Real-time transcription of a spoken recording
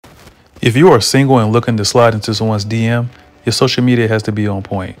If you are single and looking to slide into someone's DM, your social media has to be on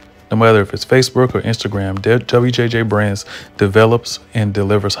point. No matter if it's Facebook or Instagram, WJJ Brands develops and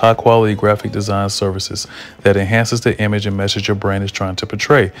delivers high-quality graphic design services that enhances the image and message your brand is trying to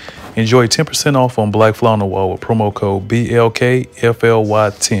portray. Enjoy 10% off on Black Fly on the Wall with promo code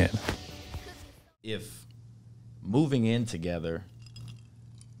BLKFLY10. If moving in together,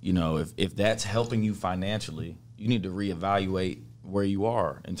 if that's helping you financially, you need to reevaluate where you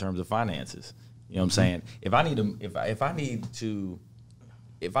are in terms of finances. You know what I'm saying? If I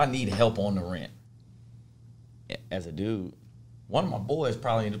need help on the rent as a dude, one of my boys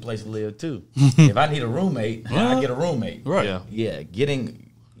probably need a place to live too. If I need a roommate, I get a roommate. Right. Yeah. Getting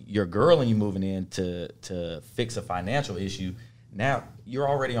your girl and you moving in to fix a financial issue, now you're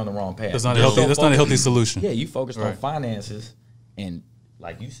already on the wrong path. That's not a healthy solution. Yeah, you focused on finances, and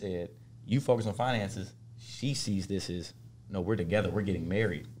like you said, you focus on finances. She sees this as, no, we're together. We're getting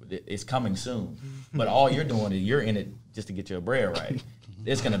married. It's coming soon. But all you're doing is you're in it just to get your bread right.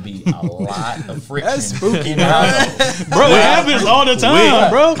 There's going to be a lot of friction. That's spooky, Bro, it happens all the time,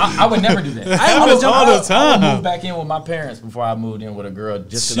 bro. I would never do that. I would move back in with my parents before I moved in with a girl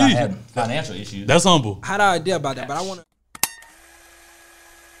just because I had financial issues. That's humble. I had an idea about that, but I want to.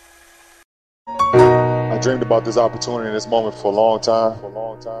 I dreamed about this opportunity and this moment for a long time.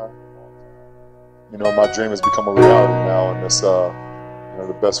 My dream has become a reality now, and it's the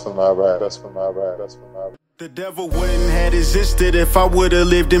best feeling I ever had. The devil wouldn't have existed if I would've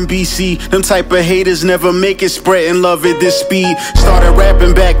lived in BC. Them type of haters never make it, spreading love at this speed. Started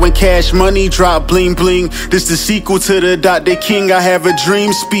rapping back when Cash Money dropped, bling bling. This the sequel to the Dr. King, I have a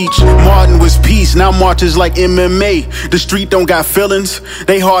dream speech. Martin was peace, now March is like MMA. The street don't got feelings,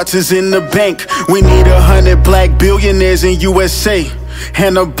 they hearts is in the bank. We need 100 black billionaires in USA.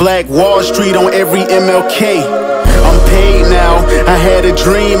 And a black Wall Street on every MLK. I'm paid now. I had a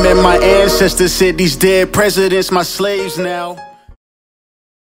dream and my ancestors said these dead presidents my slaves now.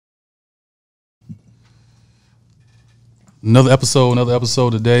 Another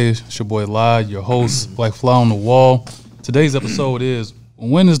episode today. It's your boy Lod, your host, Black Fly on the Wall. Today's episode is,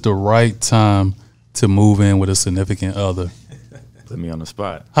 when is the right time to move in with a significant other? Put me on the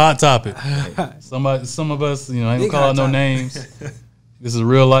spot. Hot topic. Some of us, I ain't gonna call out no names. This is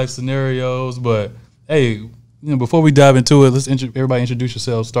real life scenarios, but hey, before we dive into it, let's everybody introduce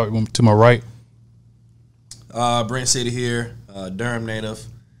yourselves. Start to my right. Brent City here, Durham native,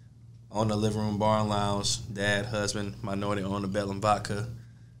 on the living room bar and lounge, dad, husband, minority owner, Bellum Vodka,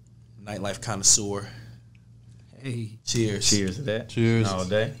 nightlife connoisseur. Hey, cheers! Cheers to that. Cheers all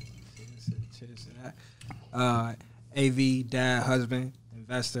day. Cheers to that. AV, dad, husband,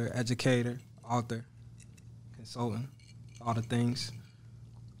 investor, educator, author, consultant, all the things.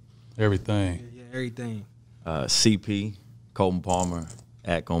 Everything. Yeah, everything. CP, Colton Palmer,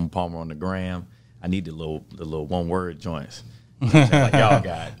 at Colton Palmer on the gram. I need the little one word joints. Like y'all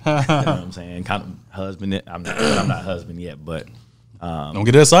got. You know what I'm saying? Kind of husband. I'm not husband yet, but don't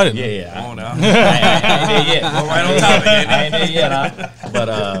get that excited. Yeah. Come on now. I ain't there yet. Go right on top again. I ain't there yet. But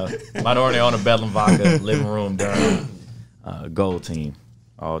minority owner, Bellum Vodka, living room, Durham, gold team,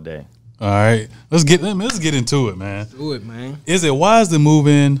 all day. All right, let's get into it, man. Do it, man. Is it wise to move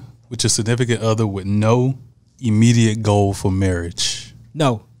in with your significant other with no immediate goal for marriage?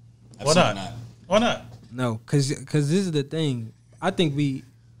 No. Why not? Why not? No, because this is the thing. I think we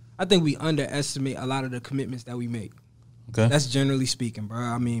underestimate a lot of the commitments that we make. Okay. That's generally speaking, bro.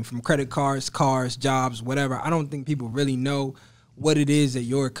 I mean, from credit cards, cars, jobs, whatever. I don't think people really know what it is that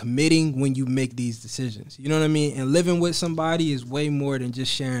you're committing when you make these decisions. You know what I mean? And living with somebody is way more than just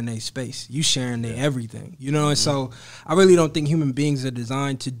sharing their space. You sharing their everything. You know, and so I really don't think human beings are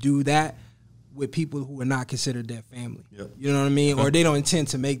designed to do that with people who are not considered their family. Yep. You know what I mean? Or they don't intend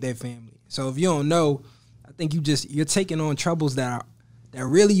to make their family. So if you don't know, I think you're taking on troubles that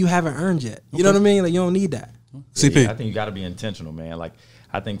really you haven't earned yet. You know what I mean? Like, you don't need that. CP. Yeah, I think you got to be intentional, man. Like,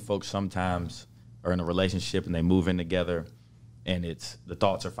 I think folks sometimes are in a relationship and they move in together, and the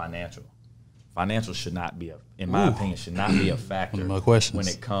thoughts are financial. Financial should not be in my opinion, should not be a factor One of my questions. when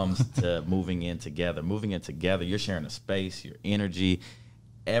it comes to moving in together. Moving in together, you're sharing a space, your energy,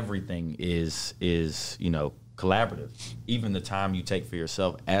 everything is collaborative. Even the time you take for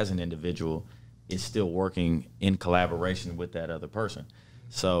yourself as an individual is still working in collaboration with that other person.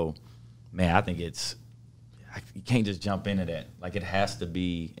 So, man, I think you can't just jump into that. Like, it has to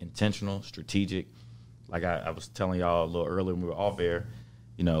be intentional, strategic. Like I was telling y'all a little earlier when we were off air,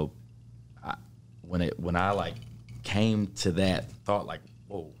 when I like came to that thought, like,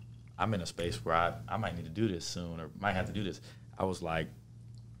 whoa, I'm in a space where I might need to do this soon or might have to do this. I was like,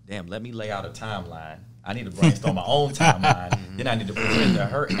 damn, let me lay out a timeline I need to brainstorm my own timeline. Then I need to present to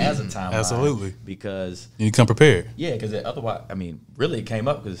her as a timeline. Absolutely. Because You come prepared. yeah, because otherwise, I mean, really, it came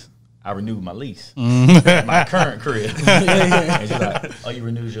up because I renewed my lease, my current crib. And she's like, "Oh, you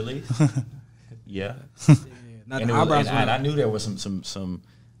renewed your lease?" Yeah. Not And, the it was, eyebrows and I went knew there was some.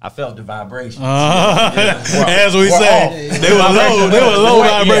 I felt the vibrations. As we we're say, off. they were low. They were low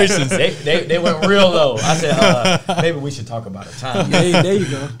Yeah, vibrations. they went real low. I said, maybe we should talk about a time. there you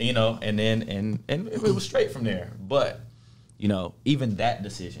go. You know, and then and it was straight from there. But you know, even that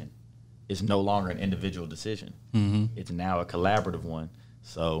decision is no longer an individual decision. It's now a collaborative one.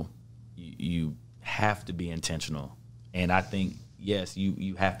 So you have to be intentional, and I think yes,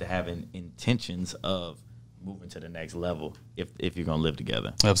 you have to have intentions of moving to the next level if you're gonna live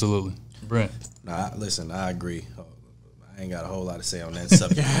together. Absolutely, Brent. Nah, listen, I agree. I ain't got a whole lot to say on that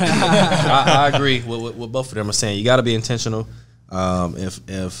subject. I agree with what both of them are saying. You got to be intentional.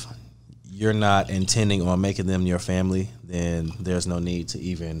 If you're not intending on making them your family, then there's no need to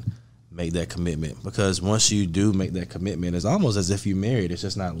even make that commitment. Because once you do make that commitment, it's almost as if you're married. It's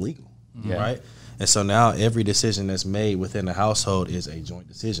just not legal, right? And so now every decision that's made within the household is a joint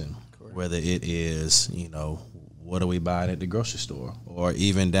decision. Whether it is, you know, what are we buying at the grocery store, or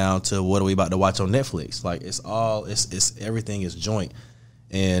even down to what are we about to watch on Netflix. Like it's everything is joint,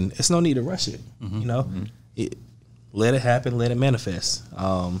 and it's no need to rush it. You know, let it happen, let it manifest.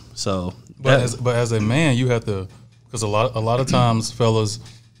 But as a man, you have to, because a lot of times fellas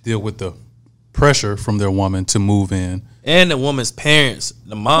deal with the pressure from their woman to move in. And the woman's parents,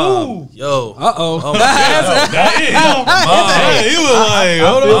 the mom, Ooh. yo. Uh-oh. Oh, He was like,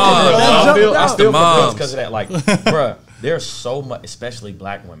 hold on. I feel moms. because of that. Like, bruh, there's so much, especially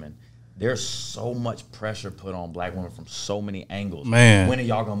black women. There's so much pressure put on black women from so many angles. Man. When are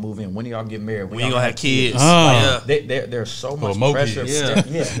y'all gonna move in? When are y'all get married? We ain't gonna have kids. Oh. Yeah. There's so much more pressure. kids.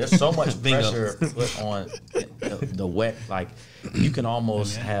 Yeah, there's so much Bingo. pressure put on the wet. Like, you can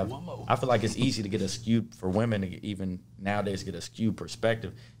almost have. I feel like it's easy to get a skewed for women to even nowadays get a skewed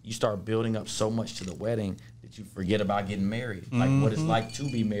perspective. You start building up so much to the wedding that you forget about getting married, like what it's like to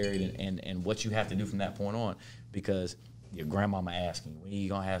be married, and what you have to do from that point on, because your grandmama asking, when you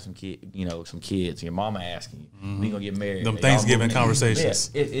gonna have some kids, your mama asking you, when you gonna get married. Them Y'all Thanksgiving moving in.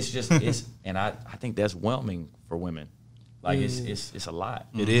 conversations. Yeah, it's and I think that's whelming for women. Like it's a lot.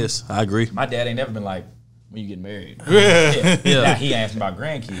 It is. I agree. My dad ain't never been like, when you get married. Yeah. Now he asked me about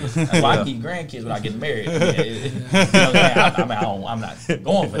grandkids. That's why I keep grandkids without getting married. I mean, you know what I'm not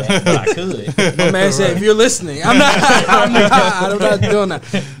going for that, but I could. My man said, if you're listening, I'm not doing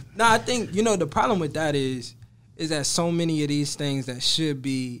that. No, I think, you know, the problem with that is that so many of these things that should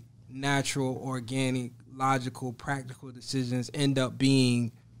be natural, organic, logical, practical decisions end up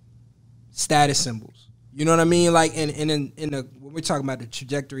being status symbols. You know what I mean? Like, when we're talking about the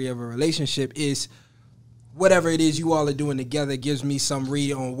trajectory of a relationship, is whatever it is you all are doing together gives me some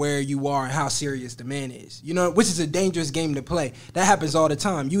read on where you are and how serious the man is. You know, which is a dangerous game to play. That happens all the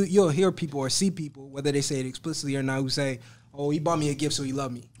time. You'll hear people or see people, whether they say it explicitly or not, who say, "Oh, he bought me a gift, so he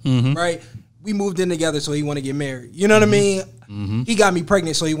loved me." Right? We moved in together, so he want to get married. You know what I mean? He got me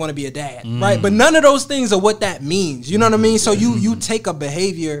pregnant, so he want to be a dad. Right? But none of those things are what that means. You know what I mean? So you take a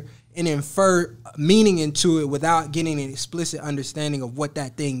behavior and infer meaning into it without getting an explicit understanding of what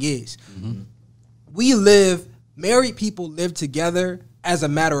that thing is. Married people live together as a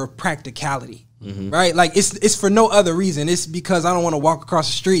matter of practicality, right? Like it's for no other reason. It's because I don't want to walk across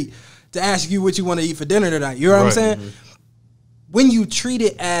the street to ask you what you want to eat for dinner tonight. You know what I'm saying? When you treat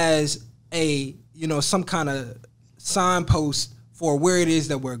it as some kind of signpost for where it is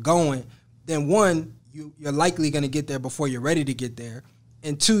that we're going, then one, you're likely going to get there before you're ready to get there.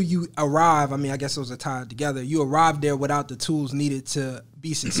 And two, you arrive, I guess those are tied together. You arrive there without the tools needed to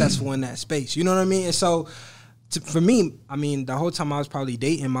be successful in that space. You know what I mean? And so for me, the whole time I was probably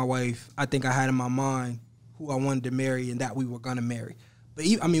dating my wife, I think I had in my mind who I wanted to marry and that we were going to marry. But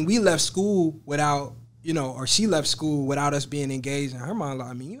we left school without, or she left school without us being engaged. And her mind,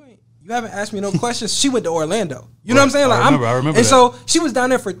 like, you haven't asked me no questions. She went to Orlando. You know what I'm saying? Like, I remember and that. so she was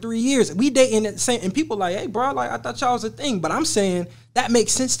down there for 3 years. We dating at the same, and people like, hey, bro, like, I thought y'all was a thing. But I'm saying that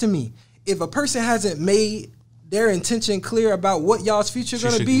makes sense to me. If a person hasn't made their intention clear about what y'all's future is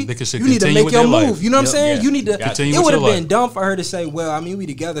going to be, you need to make your move. You know what I'm saying? Yeah. You need to. Continue it would have with your been life. dumb for her to say, well, we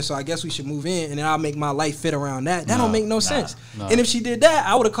together, so I guess we should move in, and then I'll make my life fit around that. That don't make no sense. And if she did that,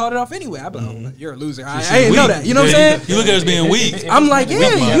 I would have called it off anyway. I'd be like, oh, you're a loser. I didn't know that. You know what I'm saying? You look at her as being weak. I'm like,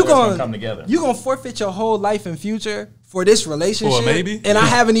 yeah, you come together. gonna forfeit your whole life and future for this relationship, For a maybe? and I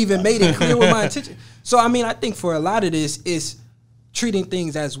haven't even made it clear with my intention. So I think for a lot of this, it's treating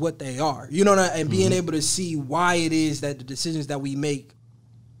things as what they are, and being able to see why it is that the decisions that we make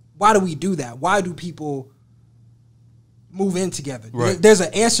why do we do that? Why do people move in together? Right. There's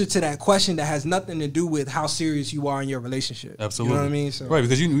an answer to that question that has nothing to do with how serious you are in your relationship. Absolutely. You know what I mean? So, right,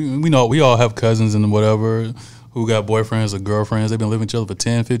 because we know we all have cousins and whatever who got boyfriends or girlfriends. They've been living with each other for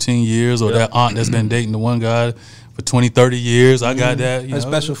 10, 15 years, or that aunt that's been dating the one guy for 20, 30 years. I got that. You know.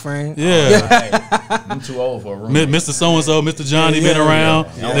 special friend. Yeah. Right. I'm too old for a roommate. Mr. So-and-so, Mr. Johnny been around.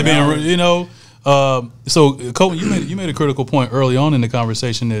 They've been, you know. So, Colton, you made a critical point early on in the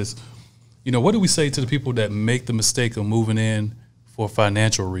conversation is, you know, what do we say to the people that make the mistake of moving in for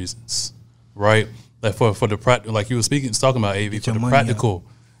financial reasons, right? Like for the like you were talking about, AV, for the practical.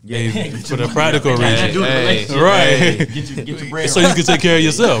 For the practical reason. Right. Get your bread so you can take care of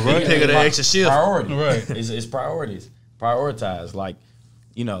yourself, right? Pick up the extra shift. Priority. Right. It's priorities. Prioritize. Like,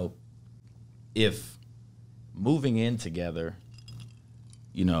 you know, if moving in together,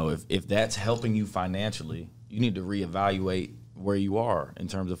 you know, if that's helping you financially, you need to reevaluate where you are in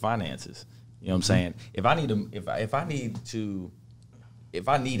terms of finances. You know what I'm saying? If I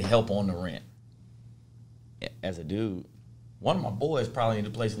need help on the rent as a dude, one of my boys probably need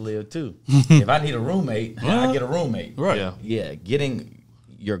a place to live too. If I need a roommate, I get a roommate. Right. Yeah. Getting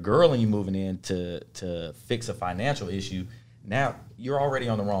your girl and you moving in to fix a financial issue, now you're already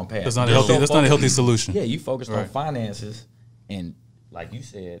on the wrong path. That's not a healthy solution. Yeah, you focused on finances, and like you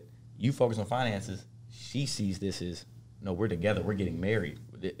said, you focus on finances. She sees this as, no, we're together. We're getting married.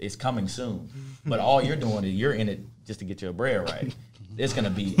 It's coming soon. But all you're doing is you're in it just to get your bread right. There's going to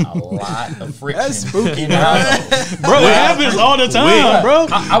be a lot of friction. That's spooky, in the household. Bro, it happens all the time, bro.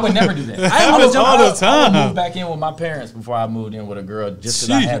 I would never do that. I would move back in with my parents before I moved in with a girl just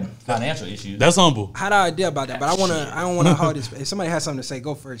because I had financial issues. That's humble. I had an idea about that, but I don't want to hold this. If somebody has something to say,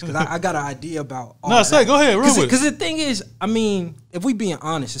 go first, because I got an idea about all No, say, that. go ahead, run with it. Because the thing is, I mean, if we being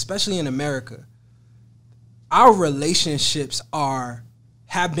honest, especially in America, our relationships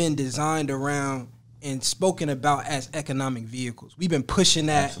have been designed around and spoken about as economic vehicles. We've been pushing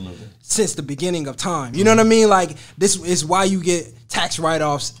that since the beginning of time. You know what I mean? Like, this is why you get tax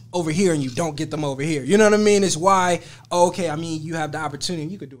write-offs over here and you don't get them over here. You know what I mean? It's why, I mean, you have the opportunity,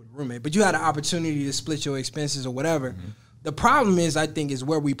 you could do it with a roommate, but you had the opportunity to split your expenses or whatever. Mm-hmm. The problem is, I think, is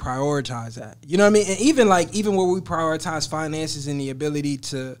where we prioritize at. You know what I mean? And even where we prioritize finances and the ability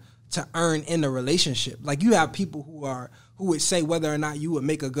to earn in the relationship. Like, you have people who would say whether or not you would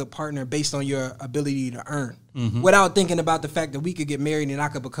make a good partner based on your ability to earn, without thinking about the fact that we could get married and I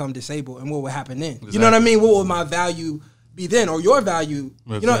could become disabled, and what would happen then? Exactly. You know what I mean? What would my value be then, or your value?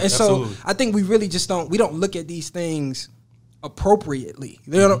 Exactly. You know, and Absolutely. So I think we really just don't look at these things appropriately.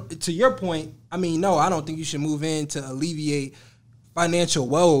 You know, to your point, I mean, no, I don't think you should move in to alleviate financial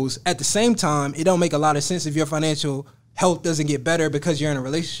woes. At the same time, it don't make a lot of sense if your financial health doesn't get better because you're in a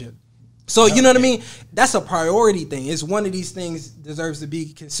relationship. So, you know what I mean? That's a priority thing. It's one of these things deserves to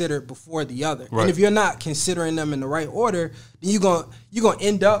be considered before the other. Right. And if you're not considering them in the right order, then you're gonna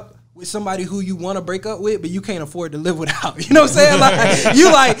end up with somebody who you want to break up with, but you can't afford to live without. You know what I'm saying?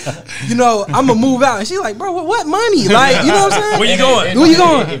 Like, I'm gonna move out, and she's like, bro, what money? Like, you know what I'm saying? Where you going? Where you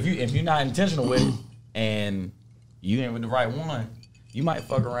going? If you're not intentional with it, and you ain't with the right one, you might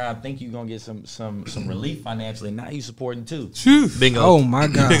fuck around, think you're gonna get some relief financially. Now you supporting too. Bingo. Oh my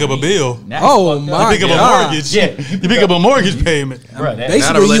god. You pick up a bill. Oh my god. You pick up a mortgage. Yeah. You pick up a mortgage payment. Bro,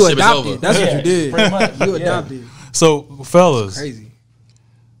 basically, you adopted. That's what you did. Pretty much. You adopted. So, fellas. Crazy.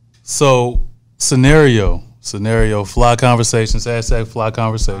 So, scenario, fly conversations, # fly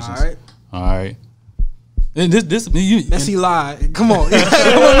conversations. All right. And Messy lie. Come on.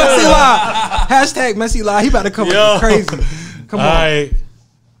 Messy lie. # messy lie. He about to come up crazy. Come on. All right.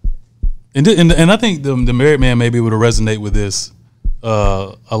 And I think the married man may be able to resonate with this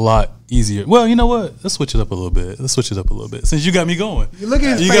a lot easier. Well, you know what? Let's switch it up a little bit. Since you got me going. You look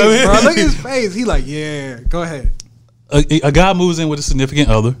at his face, bro. Look at his face. He like, yeah, go ahead. A guy moves in with a significant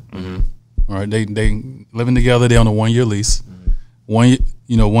other. Mm-hmm. All right. They living together. They're on a 1 year lease. Mm-hmm.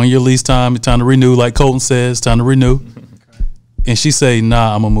 1 year lease time. It's time to renew. Like Colton says, time to renew. Okay. And she say,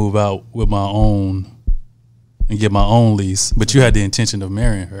 nah, I'm going to move out with my own and get my own lease. But you had the intention of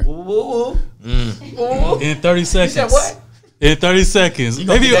marrying her. In 30 seconds. You said what? In 30 seconds.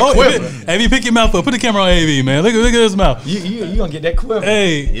 AV, pick your mouth up. Put the camera on AV, man. Look at his mouth. You gonna get that quiver.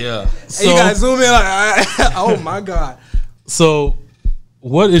 Hey. Yeah. So, you gotta zoom in like, oh my God. So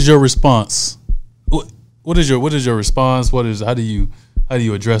what is your response? What is your response? How do you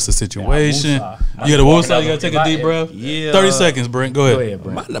address the situation? You got a woosah, you gotta take a deep breath. Yeah. 30 seconds, Brent. Go ahead.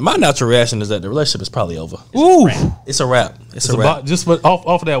 Brent. My natural reaction is that the relationship is probably over. Ooh. It's a wrap. It's a wrap. Just off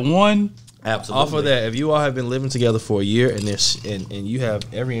of that one Absolutely. Off of that, if you all have been living together for a year and and you have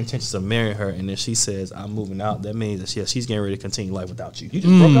every intention of marrying her, and then she says, "I'm moving out," that means that she's getting ready to continue life without you. You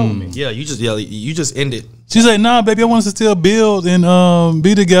just broke up with me. Yeah, you just ended. She said, "Nah, baby, I want us to still build and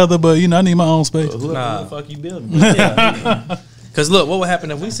be together, but I need my own space." Who the fuck you building? Yeah. Because look, what would happen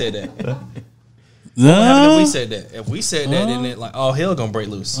if we said that? What Nah. would happen if we said that? If we said that, then like all hell gonna break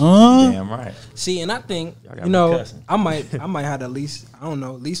loose. Damn right. See, and I think Y'all got me cussing. I might have the least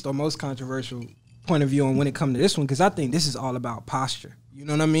least or most controversial point of view on when it comes to this one, because I think this is all about posture. You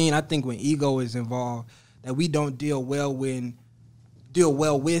know what I mean? I think when ego is involved, that we don't deal well with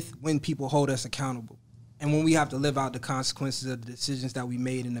when people hold us accountable, and when we have to live out the consequences of the decisions that we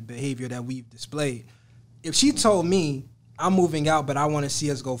made and the behavior that we've displayed. If she told me, I'm moving out, but I want to see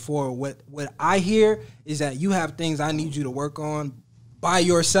us go forward, what I hear is that you have things I need you to work on by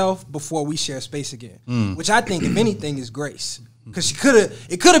yourself before we share space again, which I think, if anything, is grace. Because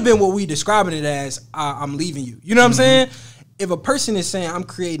it could have been what we describing it as, I'm leaving you. You know what I'm saying? If a person is saying, I'm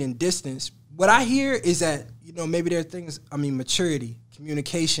creating distance, what I hear is that, maybe there are things, maturity,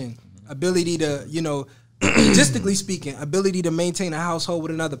 communication, ability to, logistically speaking, ability to maintain a household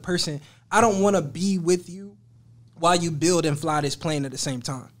with another person. I don't want to be with you while you build and fly this plane at the same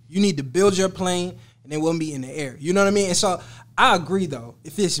time. You need to build your plane, and then we'll meet in the air. You know what I mean? And so I agree, though.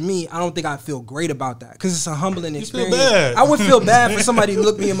 If it's me, I don't think I'd feel great about that, because it's a humbling experience. feel bad. I would feel bad for somebody to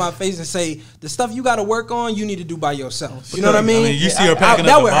look me in my face and say, the stuff you got to work on, you need to do by yourself. You know what I mean? you see her packing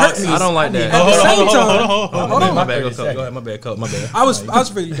that up would the hurt boxes. me. I don't like that. At the same time, hold on. My bad, go ahead. My bad, Coach. My bad. I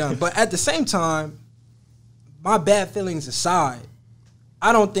was pretty done. But at the same time, my bad feelings aside,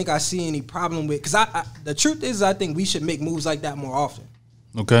 I don't think I see any problem with, because the truth is, I think we should make moves like that more often.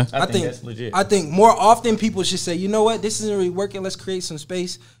 Okay. I think that's legit. I think more often people should say, you know what, this isn't really working. Let's create some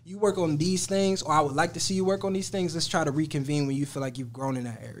space. You work on these things, or I would like to see you work on these things. Let's try to reconvene when you feel like you've grown in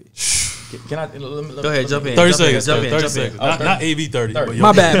that area. Can I Go ahead, jump in. 30 seconds. Jump in. 30 seconds. Not AV 30. but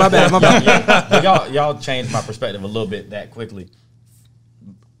My bad. Y'all changed my perspective a little bit that quickly.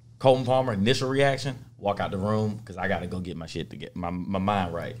 Colton Palmer, initial reaction, walk out the room, because I got to go get my shit to get my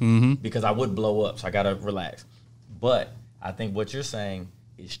mind right. Because I would blow up, so I got to relax. But I think what you're saying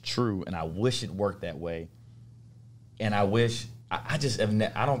is true, and I wish it worked that way. And I wish, I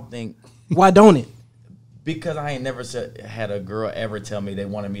don't think. Why don't it? Because I ain't never had a girl ever tell me they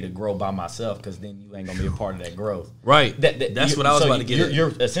wanted me to grow by myself, because then you ain't going to be a part of that growth. Right. That's what I was about to get at.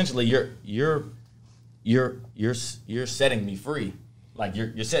 You're essentially, you're setting me free. Like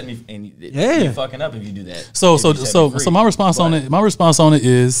you're setting me, and you're fucking up if you do that. So my response on it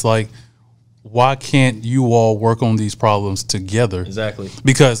is like, why can't you all work on these problems together? Exactly.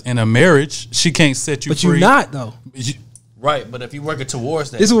 Because in a marriage, she can't set you But free. you're not, though. Right, but if you're working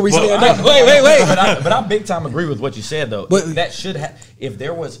towards that, This is what we say. Wait. But I big time agree with what you said, though. But- That should have. If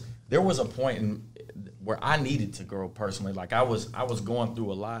there was a point where I needed to grow personally, like I was going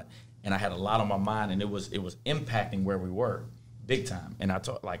through a lot, and I had a lot on my mind, and it was impacting where we were, big time. And I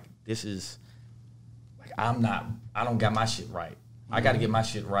thought, like, this is like I don't got my shit right. I got to get my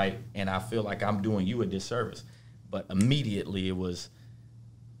shit right, and I feel like I'm doing you a disservice. But immediately it was,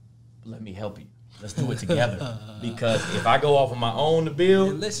 let me help you. Let's do it together. Because if I go off on my own to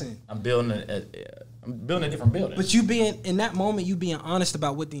build, Listen, I'm building a different building. but you being in that moment, you being honest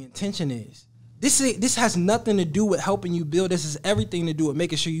about what the intention is. This has nothing to do with helping you build. This has everything to do with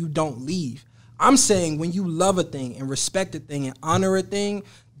making sure you don't leave. I'm saying when you love a thing and respect a thing and honor a thing,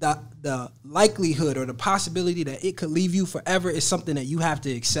 the likelihood or the possibility that it could leave you forever is something that you have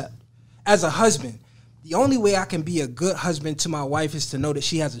to accept. As a husband, the only way I can be a good husband to my wife is to know that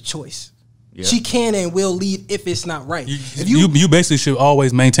she has a choice. Yeah. She can and will leave if it's not right. You basically should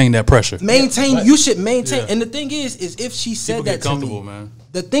always maintain that pressure. You should maintain. Yeah. And the thing is if she said that to me, man.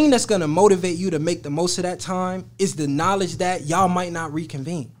 The thing that's going to motivate you to make the most of that time is the knowledge that y'all might not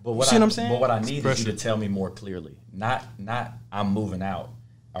reconvene. But you see what I'm saying? But what I need is you to tell me more clearly. Not I'm moving out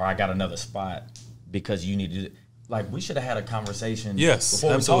or I got another spot because you need to. Like, we should have had a conversation. Yes,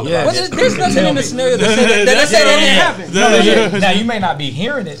 before absolutely. we talked about it. There's nothing in the scenario that said that didn't happen. Now, you may not be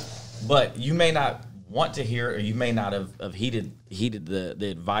hearing it, but you may not want to hear it, or you may not have heeded the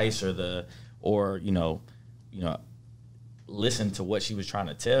advice or listen to what she was trying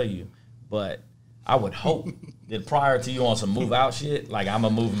to tell you. But I would hope that prior to you on some move out shit, like I'm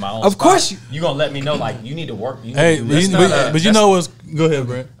gonna move in my own. Of course, you're gonna let me know. Like, you need to work. Hey, but you know what's? Go ahead,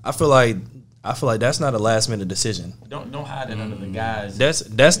 Brent. I feel like that's not a last minute decision. Don't hide it under the guise.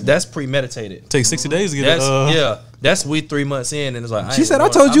 That's premeditated. Take 60 days to get it. That's 3 months in, and it's like she said. I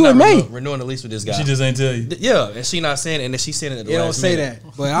told you in May. Renewing the lease with this guy. She just ain't tell you. Yeah, and she not saying it, and then she saying it at the last minute.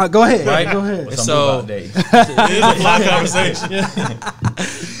 Don't say that. But go ahead. Right? Go ahead. And so it is a fly conversation.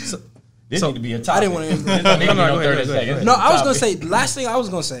 This need to be a topic. I didn't want to. Go ahead. No, I was gonna say. Last thing I was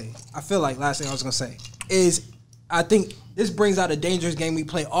gonna say. I feel like last thing I was gonna say is, I think this brings out a dangerous game we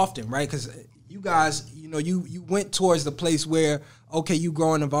play often, right? Because you guys, you went towards the place where, okay, you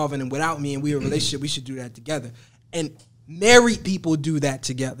growing, evolving, and without me, and we in a relationship, we should do that together. And married people do that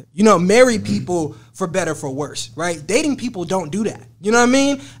together. Married people, for better, for worse, right? Dating people don't do that. You know what I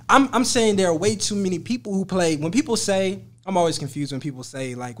mean? I'm saying there are way too many people who play. When people say, I'm always confused when people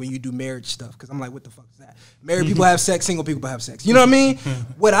say, like, when you do marriage stuff, because I'm like, what the fuck is that? Married people have sex, single people have sex. You know what I mean?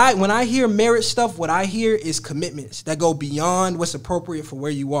 When I hear marriage stuff, what I hear is commitments that go beyond what's appropriate for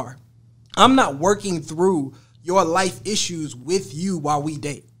where you are. I'm not working through your life issues with you while we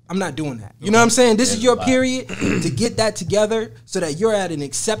date. I'm not doing that. You know what I'm saying? This is your period to get that together so that you're at an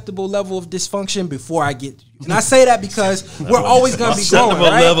acceptable level of dysfunction before I get to you. And I say that because we're always going to be growing,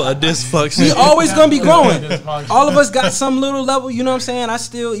 Acceptable right? level of dysfunction. We always going to be growing. All of us got some little level, you know what I'm saying? I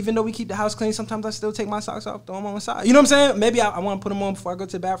still, even though we keep the house clean, sometimes I still take my socks off, throw them on the side. You know what I'm saying? Maybe I want to put them on before I go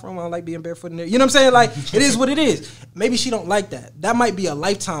to the bathroom. I don't like being barefoot in there. You know what I'm saying? Like, it is what it is. Maybe she don't like that. That might be a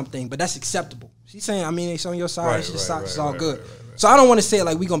lifetime thing, but that's acceptable. She's saying, it's on your side, it's your socks, it's all good. So I don't want to say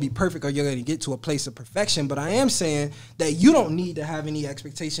like we're going to be perfect or you're going to get to a place of perfection, but I am saying that you don't need to have any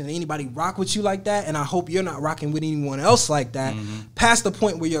expectation that anybody rock with you like that, and I hope you're not rocking with anyone else like that past the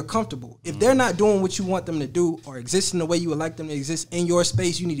point where you're comfortable. If they're not doing what you want them to do or existing the way you would like them to exist in your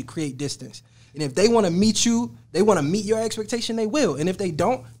space, you need to create distance. And if they want to meet you, they want to meet your expectation, they will. And if they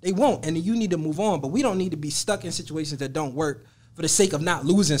don't, they won't. And then you need to move on. But we don't need to be stuck in situations that don't work for the sake of not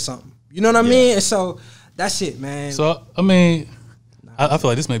losing something. You know what I mean? And so that's it, man. So, I feel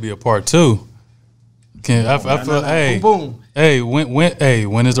like this may be a part two. Boom. Hey,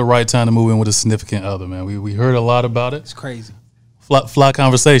 when is the right time to move in with a significant other, man? We heard a lot about it. It's crazy. Fly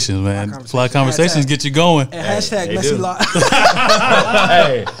conversations, man. Fly conversations get you going. And hashtag messy lot.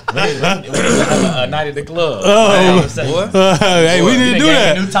 Hey, a night at the club. Hey, we need to do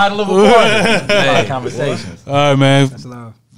that. New title of a party. Fly conversations. All right, man. That's love.